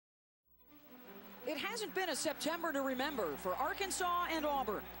It hasn't been a September to remember for Arkansas and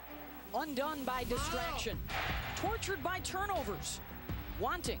Auburn. Undone by distraction, tortured by turnovers,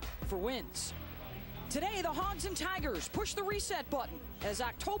 wanting for wins. Today, the Hogs and Tigers push the reset button as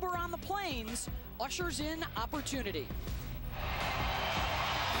October on the Plains ushers in opportunity.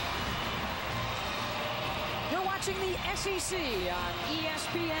 You're watching the SEC on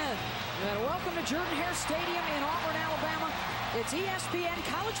ESPN. And welcome to Jordan-Hare Stadium in Auburn, Alabama. It's ESPN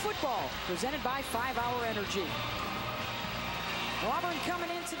College Football, presented by 5 Hour Energy. Auburn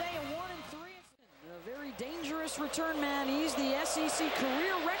coming in today at 1-3. A very dangerous return man. He's the SEC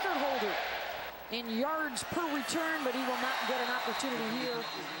career record holder in yards per return, but he will not get an opportunity here.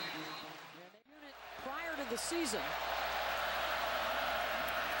 Unit prior to the season.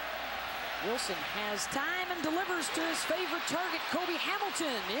 Wilson has time and delivers to his favorite target, Kobe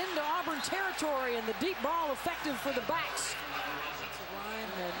Hamilton, into Auburn territory, and the deep ball effective for the backs.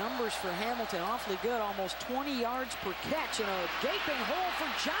 The numbers for Hamilton awfully good, almost 20 yards per catch, and a gaping hole for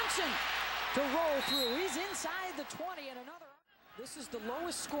Johnson to roll through. He's inside the 20, and another. This is the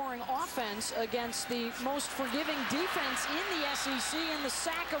lowest scoring offense against the most forgiving defense in the SEC, in the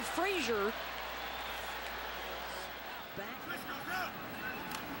sack of Frazier.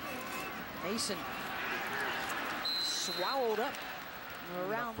 Mason swallowed up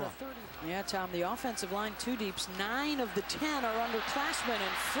around the 30. Yeah, Tom, the offensive line, 2 deeps. 9 of the 10 are underclassmen,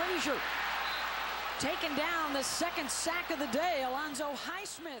 and Frazier taking down the second sack of the day. Alonzo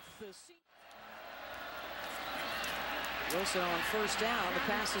Highsmith. Wilson on first down.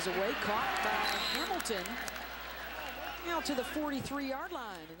 The pass is away, caught by Hamilton. Now to the 43-yard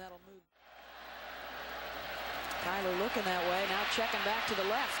line, and that'll move. Tyler looking that way, now checking back to the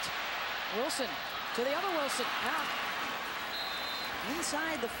left. Wilson to the other Wilson. Now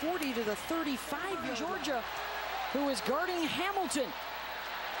inside the 40 to the 35. Georgia, who is guarding Hamilton.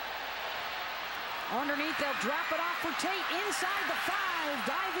 Underneath, they'll drop it off for Tate. Inside the 5,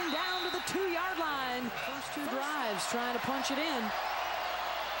 diving down to the 2-yard line. First 2 drives, trying to punch it in.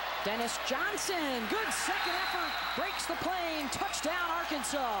 Dennis Johnson, good second effort, breaks the plane. Touchdown,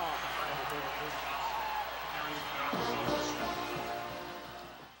 Arkansas.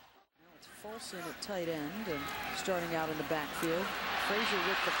 Folson at tight end and starting out in the backfield. Frazier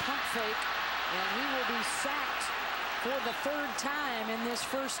with the pump fake, and he will be sacked for the 3rd time in this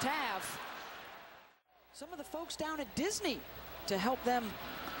first half. Some of the folks down at Disney to help them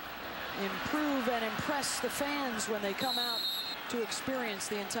improve and impress the fans when they come out to experience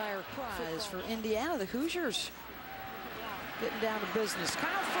the entire prize for Indiana. The Hoosiers getting down to business.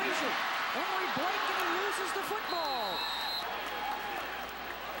 Kyle Frazier, Emory Blake, and he loses the football.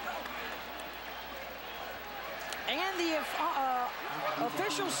 And the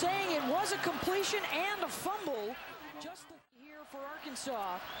officials saying it was a completion and a fumble. Just here for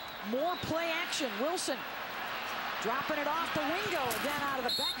Arkansas. More play action. Wilson dropping it off the window. Again out of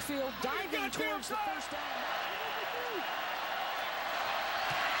the backfield, diving towards the first down.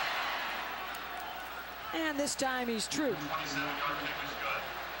 And this time he's true.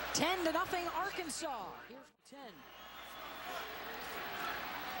 10-0 Arkansas. Here's 10.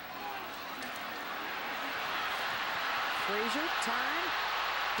 Frazier, time,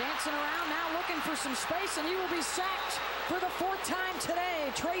 dancing around, now looking for some space, and he will be sacked for the 4th time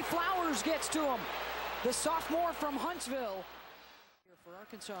today. Trey Flowers gets to him, the sophomore from Huntsville. Here for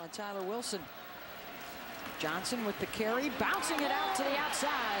Arkansas, Tyler Wilson. Johnson with the carry, bouncing it out to the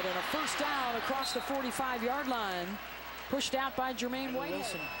outside, and a first down across the 45-yard line. Pushed out by Jermaine Whitehead.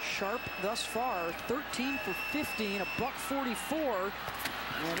 Wilson sharp thus far, 13 for 15, a $144,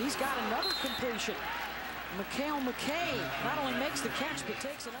 and he's got another completion. Mikhail McKay not only makes the catch, but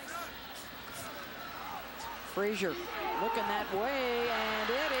takes a nice. Frazier looking that way, and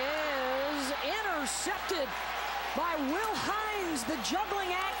it is intercepted by Will Hines, the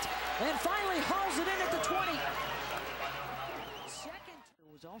juggling act, and finally hauls it in at the 20. Second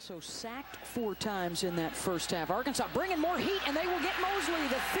was also sacked 4 times in that first half. Arkansas bringing more heat, and they will get Mosley,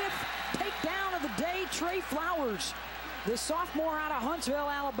 the 5th takedown of the day. Trey Flowers, the sophomore out of Huntsville,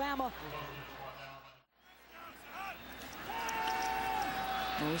 Alabama.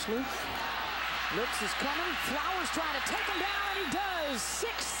 Mosley, Litz is coming, Flowers trying to take him down, and he does.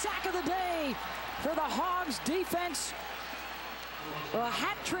 6th sack of the day for the Hogs defense. A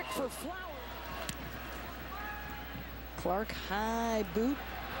hat trick for Flowers. Clark, high boot,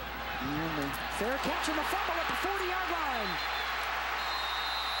 and the fair catch and the fumble at the 40-yard line.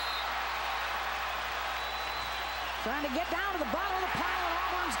 Trying to get down to the bottom of the pile, and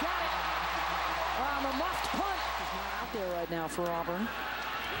Auburn's got it on the muffed punt. He's not out there right now for Auburn.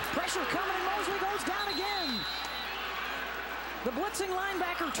 Pressure coming, and Mosley goes down again. The blitzing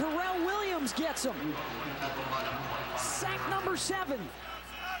linebacker, Terrell Williams, gets him. Sack number 7.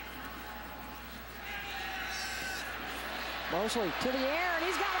 Mosley to the air, and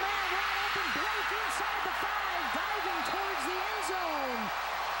he's got a man wide open. Blake inside the 5, diving towards the end zone.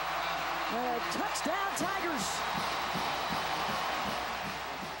 Touchdown, Tigers.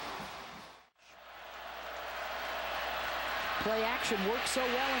 Play action worked so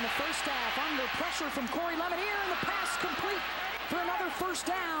well in the first half. Under pressure from Corey Lemonier, and the pass complete for another first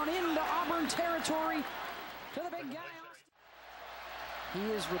down into Auburn territory to the big guy. He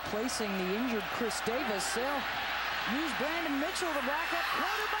is replacing the injured Chris Davis. They'll use Brandon Mitchell, the backup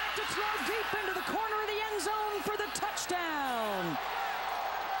quarterback, to throw deep into the corner of the end zone for the touchdown.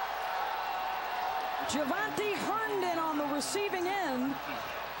 Javante Herndon on the receiving end.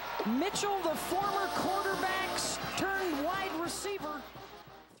 Mitchell, the former quarterbacks turned wide receiver.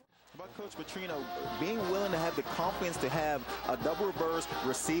 About Coach Petrino being willing to have the confidence to have a double reverse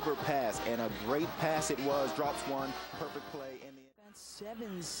receiver pass, and a great pass it was. Drops one, perfect play in the end.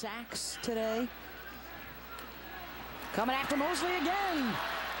 7 sacks today. Coming after Mosley again.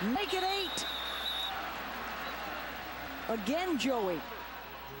 Make it 8. Again, Joey.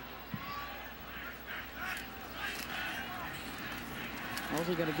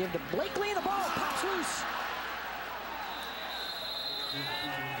 Mosley going to give to Blakely. The ball pops loose.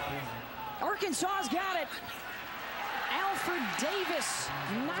 Arkansas's got it. Alfred Davis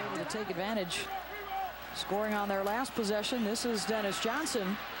knocked to take advantage. Scoring on their last possession. This is Dennis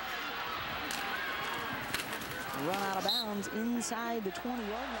Johnson. Run out of bounds inside the 20-yard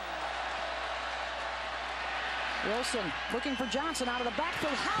line. Wilson looking for Johnson out of the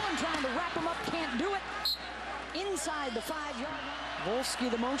backfield. Holland trying to wrap him up. Can't do it. Inside the 5-yard line. Volsky,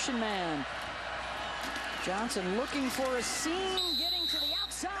 the motion man. Johnson looking for a seam, getting to the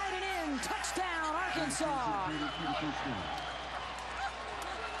outside and in. Touchdown, Arkansas.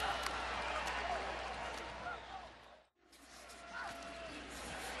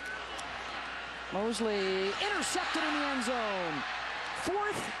 Mosley intercepted in the end zone.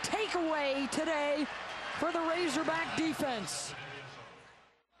 4th takeaway today for the Razorback defense.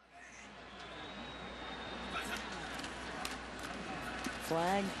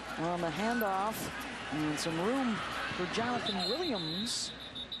 Flag on the handoff, and some room for Jonathan Williams.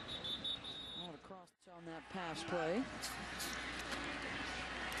 Out across on that pass play.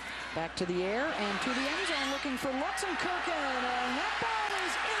 Back to the air and to the end zone, looking for Lutzenkirchen, and that ball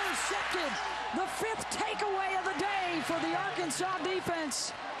is intercepted. The 5th takeaway of the day for the Arkansas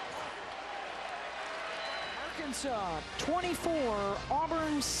defense. Arkansas 24,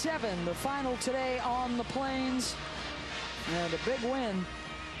 Auburn 7. The final today on the Plains. And a big win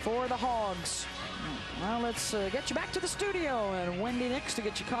for the Hogs. Well, let's get you back to the studio, and Wendy Nix to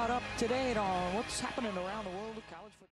get you caught up to date on what's happening around the world of college football.